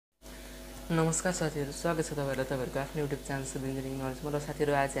नमस्कार साथीहरु, स्वागत छ तपाईहरुलाई तपाईहरुको आफ्नो युट्युब च्यानल सुब इन्जिनियरिङ नलेजमा। र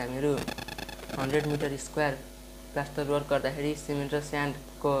साथीहरु, आज हामीहरु 100 मिटर स्क्वायर प्लास्टर वर्क गर्दाखेरि सिमेन्ट र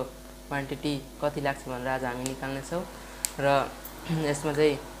स्यान्डको क्वान्टिटी कति लाग्छ भनेर आज हामी निकाल्ने छौं। र यसमा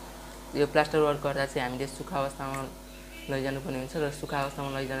चाहिँ यो प्लास्टर वर्क गर्दा चाहिँ हामीले सुक्खा अवस्थामा लैजानु पर्ने हुन्छ र सुक्खा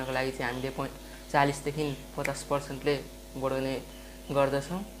अवस्थामा लैजानको लागि चाहिँ हामीले 40 देखि 50% ले बढाउने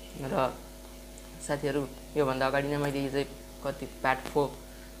गर्दछौं। र साथीहरु, यो भन्दा अगाडि नै मैले यो चाहिँ कति पार्ट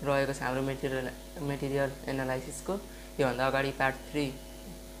 4 रहेको छ हाम्रो मेटेरियल एनालाइसिसको। यो भन्दा अगाडि पार्ट 1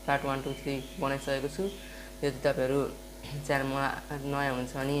 2 3 बनाइसकेको छु। यदि तपाईहरु च्यानलमा नयाँ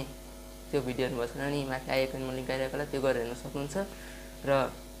हुनुहुन्छ भने त्यो भिडियो हेर्नुभएको छैन भने माथि आइकनमा लिंक आइरहेको होला, त्यो गरेर हेर्न सक्नुहुन्छ।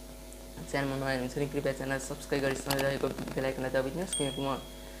 र च्यानलमा नयाँ हुनुहुन्छ भने कृपया च्यानल सब्स्क्राइब गरी रहेको बेल आइकनलाई दबाइदिनुस्, किनकि म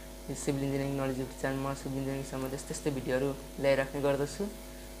सिभिल इन्जिनियरिङ नलेज युट्युब च्यानलमा सिभिल इन्जिनियरिङ सम्बन्धी त्यस्तै भिडियोहरु ल्याइराख्ने गर्दछु।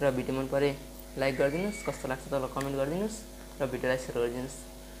 र भिडियो मन परे लाइक गरिदिनुस्, कस्तो लाग्छ तल कमेन्ट गरिदिनुस् र भिडियोलाई शेयर गरिदिनुस्।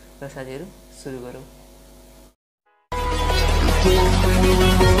 र साथीहरु, सुरु गरौँ।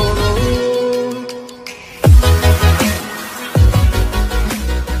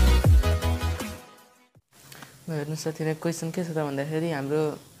 हेर्नु साथीहरु, क्वेशन के छ त भन्दाखेरि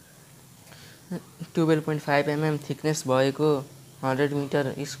हाम्रो 12.5 mm थिकनेस भएको 100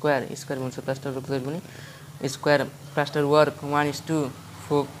 मिटर स्क्वायर भन्छ प्लास्टर वर्क पनि स्क्वायर प्लास्टर वर्क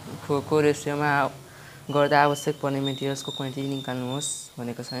 1:4 को रेशियोमा गर्दा आवश्यक पर्ने मेटेरियल्सको क्वान्टिटी निकाल्नुहोस्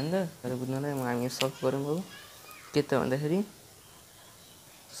भनेको छ नि त। तर बुझ्नलाई हामी सल्भ गरौँ। अब के त भन्दाखेरि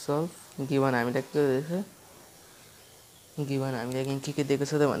सल्भ गिवन हामीलाई के दिएको छ, गिवन हामीलाई के दिएको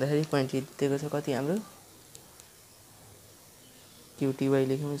छ त भन्दाखेरि क्वान्टिटी दिएको छ कति हाम्रो QTY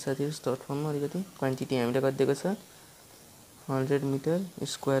लेख्यौं साथीहरु सर्ट फर्ममा। अलिकति क्वान्टिटी हामीलाई कति दिएको छ 100 मिटर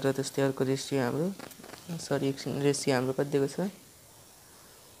स्क्वायर र त्यस्तै अर्को रेशियो हाम्रो रेशियो हाम्रो कति दिएको छ,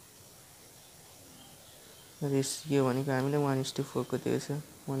 रेशियो भनेको हामीलाई 1:4 को दिएको छ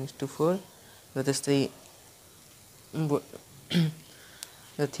 1:4। र त्यस्तै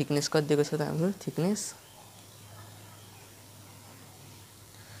र थिकनेस कति दिएको छ त हाम्रो थिकनेस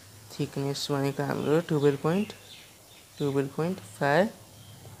भनेको हाम्रो 12.5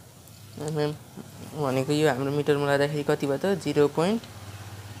 mm भनेको यो हाम्रो मिटरमा लाँदाखेरि कति भयो त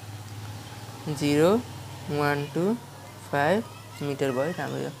 0.0125 मिटर भयो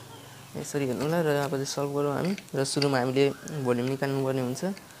हाम्रो यो। यसरी हेर्नु ल। र अब चाहिँ सल्भ गरौँ हामी। र सुरुमा हामीले भोल्युम निकाल्नु पर्ने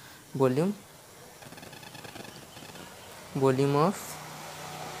हुन्छ। Volume of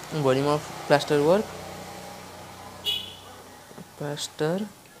plaster work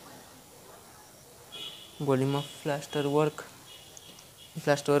volume of plaster work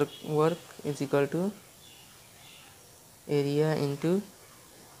is equal to area into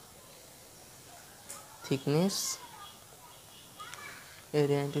thickness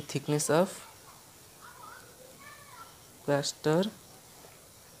of plaster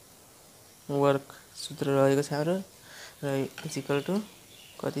work सूत्र रहेको छ हाम्रो। र इज इक्वल टु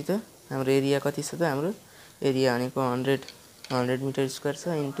कति त हाम्रो एरिया कति छ त हाम्रो एरिया भनेको 100 मिटर स्क्वायर छ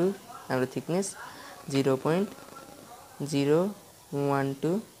इन्टु हाम्रो थिकनेस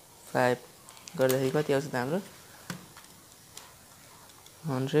 0.0125 गर्दाखेरि कति आउँछ त हाम्रो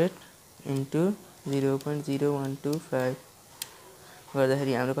 100 इन्टु 0.0125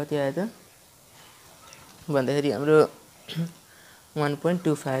 गर्दाखेरि हाम्रो कति आयो त भन्दाखेरि हाम्रो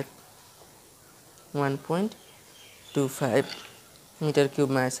 1.25 मिटर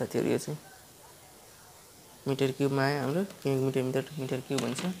क्युबमा आयो साथीहरु। यो चाहिँ मिटर क्युबमा आयो हाम्रो, मिटर क्युब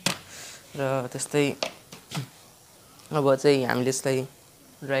हुन्छ। र त्यस्तै अब चाहिँ हामीले यसलाई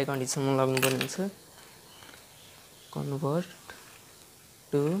ड्राई कन्डिसनमा लग्नुपर्ने हुन्छ। कन्भर्ट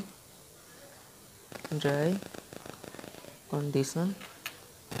टु ड्राई कन्डिसन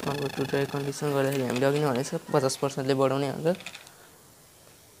गर्दाखेरि हामीले अघि नै भनेको छ 50% ले बढाउने भनेर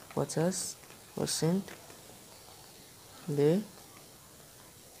 50% ले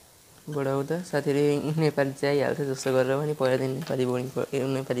बढाउँदा साथीहरु नेपाली चाहिँ आइहाल्छ जस्तो गरेर पनि पहिलादेखि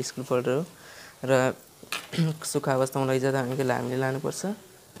नेपाली स्कुल पढेर हो। र सुक्खा अवस्थामा लैजाँदा हामीले लानुपर्छ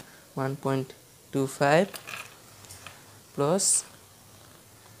 1.25 plus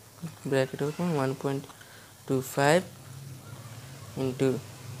bracket open 1.25 into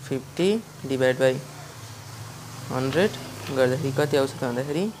 50 divide by 100 गर्दाखेरि कति आउँछ त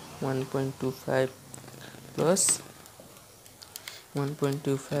भन्दाखेरि 1.25 प्लस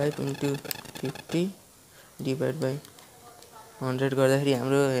 1.25 इन्टु 50 डिभाइड बाई 100 गर्दाखेरि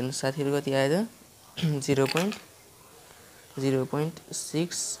हाम्रो हेर्नु साथीहरु कति आयो त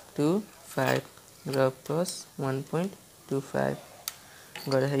 0.625 र प्लस 1.25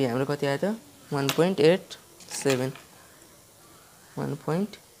 गर्दाखेरि हाम्रो कति आयो त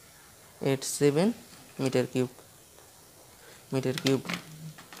 1.87 मिटर क्युब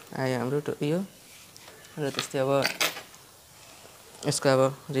आयो हाम्रो यो। र त्यस्तै अब यसको अब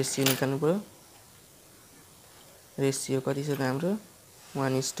रेसियो निकाल्नु पर्यो। रेसियो कति छ त हाम्रो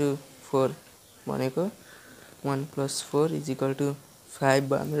 1:4 भनेको 1 + 4 = 5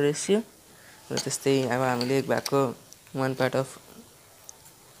 भयो हाम्रो रेसियो। र त्यस्तै अब हामीले 1/1 अफ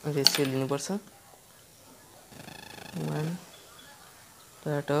रेसियो लिनुपर्छ।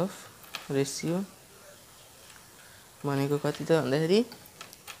 1 अफ रेसियो भनेको कति त भन्दाखेरि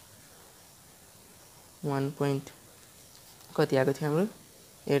 1 कति आएको थियो हाम्रो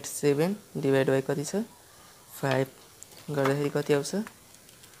 87 डिभाइड बाइ कति छ 5 गर्दाखेरि कति आउँछ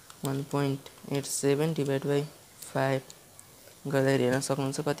 1.87 डिभाइड बाइ 5 गर्दाखेरि हेर्न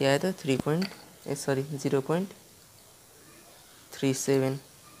सक्नुहुन्छ कति आयो त 0.37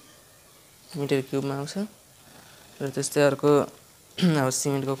 मिटर क्युबमा आउँछ। र त्यस्तै अर्को अब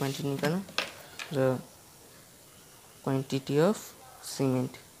सिमेन्टको क्वान्टिटी निकाल्नु र क्वान्टिटी अफ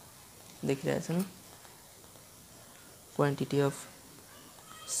सिमेन्ट देखिरहेछ नि। क्वान्टिटी अफ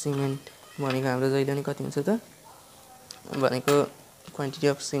सिमेन्ट भनेको हाम्रो जहिले नि कति हुन्छ त भनेको क्वान्टिटी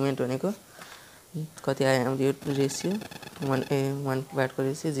अफ सिमेन्ट भनेको कति आयो हाम्रो यो रेसियो 1 को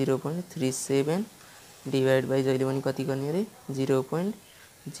रेसियो 0.37 डिभाइड बाइ जहिले पनि कति गर्ने अरे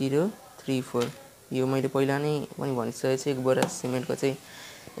 0.034। यो मैले पहिला नै पनि भनिसकेको छु एक बोरा सिमेन्टको चाहिँ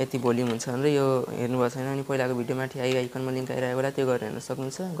यति भोल्युम हुन्छ भनेर। यो हेर्नुभएको छैन भने पहिलाको भिडियोमा माथि आइकनमा लिङ्क आइरहेको होला त्यो गरेर हेर्न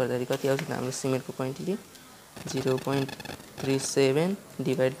सक्नुहुन्छ। गर्दाखेरि कति आउँछ त हाम्रो सिमेन्टको क्वान्टिटी 0.37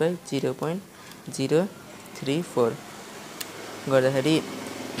 डिभाइड बाइ 0.034 गर्दाखेरि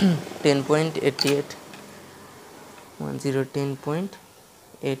 10.88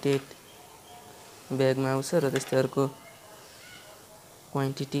 10.88 ब्यागमा आउँछ। र त्यस्तै अर्को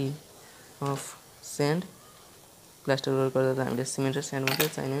quantity of sand plaster work गर्दा त हामीले सिमेन्ट र स्यान्ड मात्रै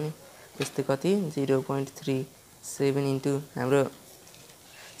चाहिने नि। त्यस्तै कति 0.37 इन्टु हाम्रो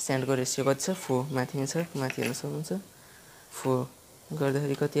स्यान्डको रेसियो कति छ 4 माथि नै छ माथि हेर्न सक्नुहुन्छ 4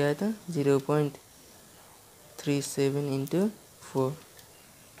 गर्दाखेरि कति आयो त 0.37 इन्टु 4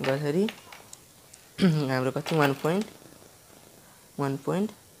 गर्दाखेरि हाम्रो कति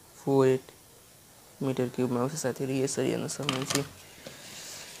 1.48 मिटर क्युबमा आउँछ साथीहरू। यसरी हेर्न सक्नुहुन्छ।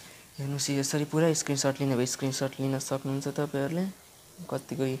 हेर्नुहोस् यसरी पुरा स्क्रिनसट लिने भए स्क्रिनसट लिन सक्नुहुन्छ तपाईहरुले।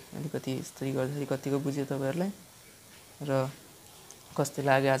 कतिको अलिकति यस्तरी गर्दाखेरि कतिको बुझ्यो तपाईहरुलाई र कस्तो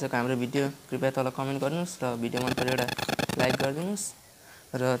लाग्यो आजको हाम्रो भिडियो कृपया तल कमेन्ट गर्नुस् र भिडियो मन परे एउटा लाइक गरिदिनुस्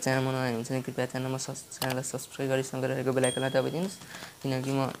र च्यानलमा नयाँ हुनुहुन्छ भने कृपया च्यानललाई सब्स्क्राइब गरी सँगै रहेको बेल आइकनलाई दबाइदिनुस्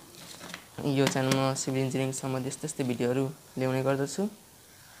किनकि म यो च्यानलमा सिभिल इन्जिनियरिङ सम्बन्धी यस्तै भिडियोहरू ल्याउने गर्दछु।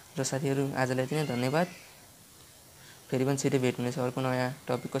 र साथीहरू आजलाई यति नै धन्यवाद। फेरि पनि छिटै भेट हुनेछ अर्को नयाँ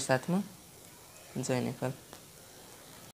टपिकको साथमा। जय नेपाल।